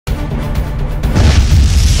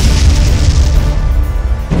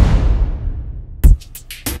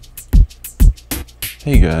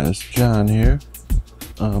Hey guys, John here.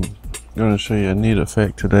 I'm going to show you a neat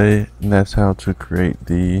effect today, and that's how to create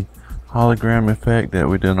the hologram effect that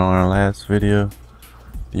we did on our last video,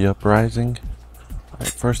 the uprising. Alright,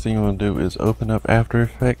 first thing you want to do is open up After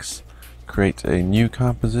Effects, create a new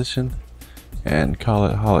composition, and call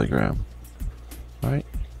it hologram. Alright,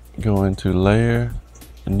 go into Layer,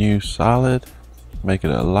 New Solid, make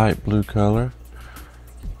it a light blue color.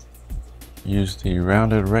 Use the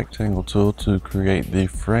rounded rectangle tool to create the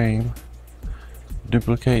frame.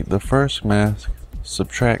 Duplicate the first mask,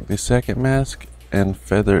 subtract the second mask, and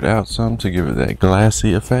feather it out some to give it that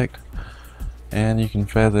glassy effect. And you can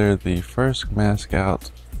feather the first mask out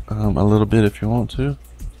a little bit if you want to.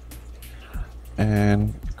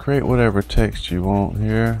 And create whatever text you want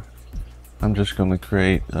here. I'm just going to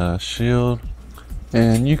create a shield.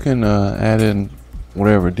 And you can add in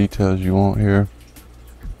whatever details you want here.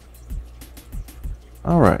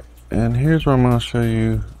 Alright, and here's where I'm going to show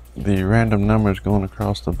you the random numbers going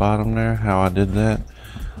across the bottom there, how I did that.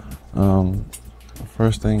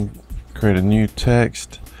 First thing, create a new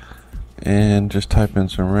text and just type in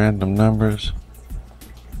some random numbers.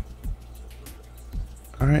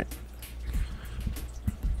 Alright.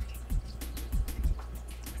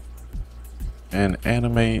 And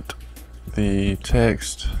animate the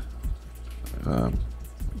text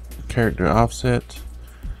character offset.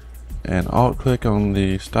 And alt click on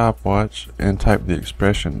the stopwatch and type the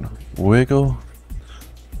expression wiggle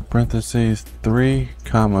parentheses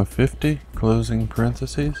 3,50 closing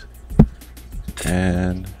parentheses,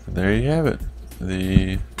 and there you have it,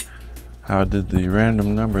 how I did the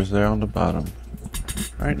random numbers there on the bottom.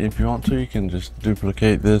 Alright, if you want to, you can just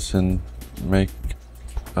duplicate this and make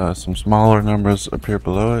some smaller numbers appear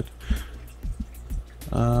below it,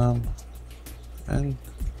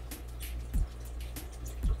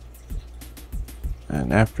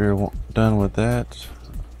 and after you're done with that,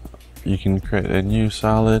 you can create a new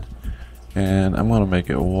solid, and I'm going to make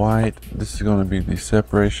it white. This is going to be the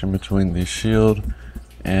separation between the shield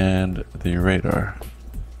and the radar.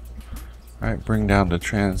 Alright, bring down the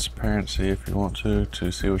transparency if you want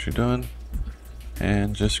to see what you're doing,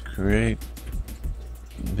 and just create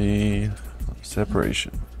the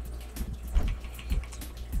separation.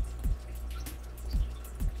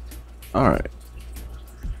 Alright.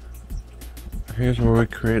 Here's where we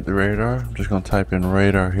create the radar. I'm just going to type in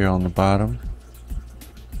radar here on the bottom.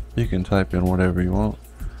 You can type in whatever you want.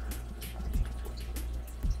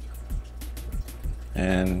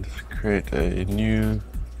 And create a new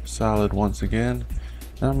solid once again.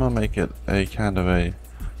 And I'm going to make it a kind of a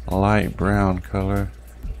light brown color.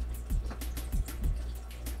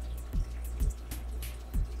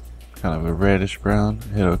 Kind of a reddish brown.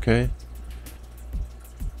 Hit OK.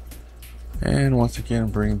 And once again,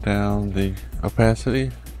 bring down the opacity,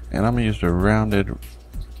 and I'm going to use the rounded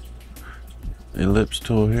ellipse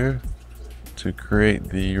tool here to create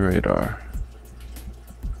the radar.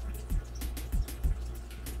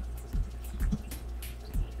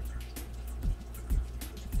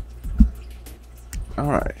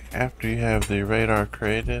 Alright, after you have the radar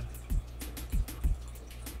created,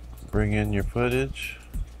 bring in your footage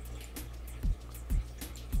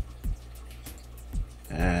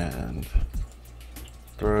and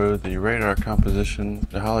throw the radar composition,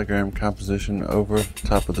 the hologram composition, over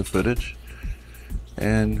top of the footage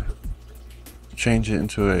and change it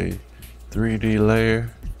into a 3D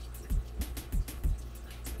layer.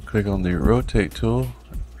 Click on the rotate tool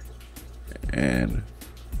and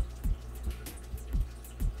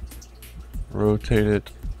rotate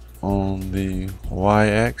it on the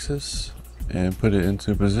y-axis and put it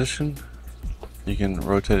into position. You can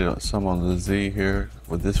rotate it some on the Z here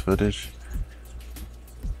with this footage.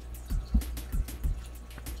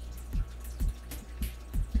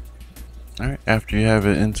 Alright, after you have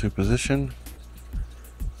it into position,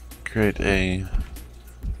 create a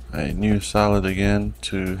new solid again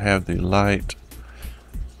to have the light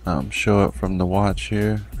show up from the watch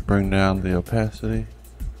here. Bring down the opacity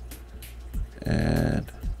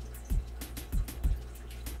and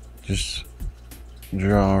just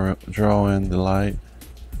draw in the light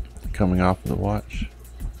coming off of the watch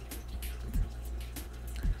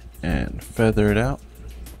and feather it out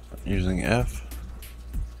using F.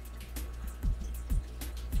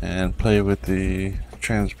 And play with the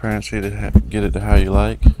transparency to get it to how you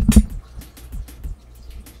like.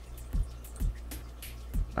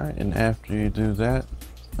 Alright, and after you do that,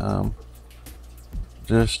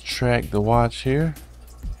 just track the watch here.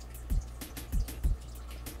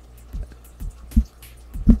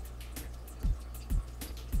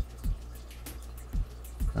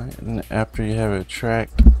 Alright, and after you have it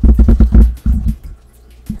tracked,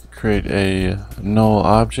 create a null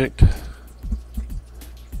object,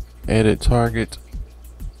 edit target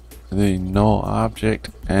the null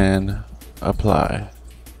object, and apply.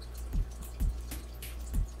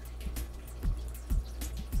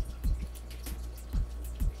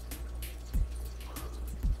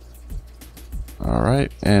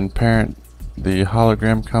 Alright, and parent the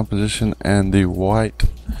hologram composition and the white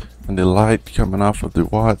and the light coming off of the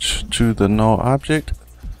watch to the null object.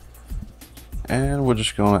 And we're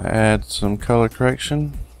just going to add some color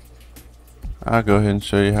correction. I'll go ahead and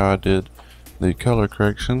show you how I did the color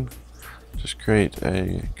correction. Just create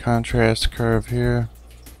a contrast curve here.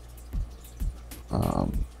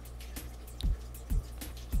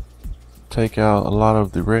 Take out a lot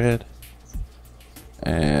of the red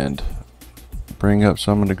and bring up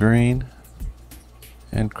some of the green,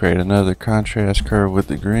 and create another contrast curve with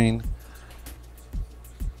the green.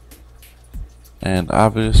 And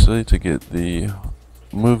obviously, to get the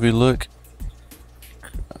movie look,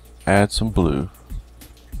 add some blue.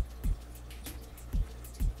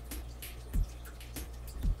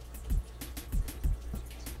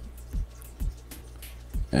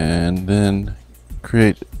 And then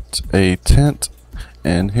create a tint,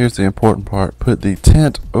 and here's the important part: put the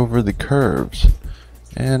tint over the curves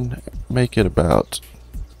and make it about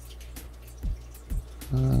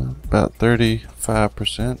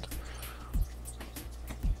 35%.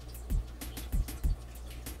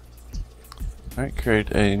 Alright, create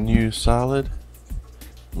a new solid,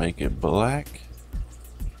 make it black,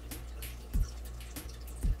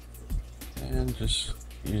 and just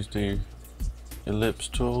use the ellipse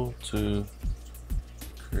tool to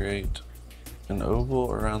create an oval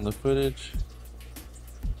around the footage.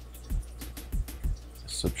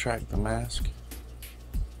 Subtract the mask,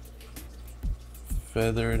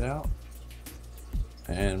 feather it out,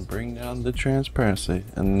 and bring down the transparency,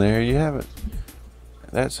 and there you have it.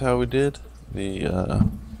 That's how we did the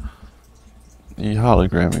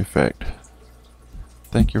hologram effect.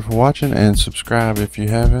 Thank you for watching, and subscribe if you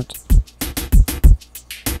haven't.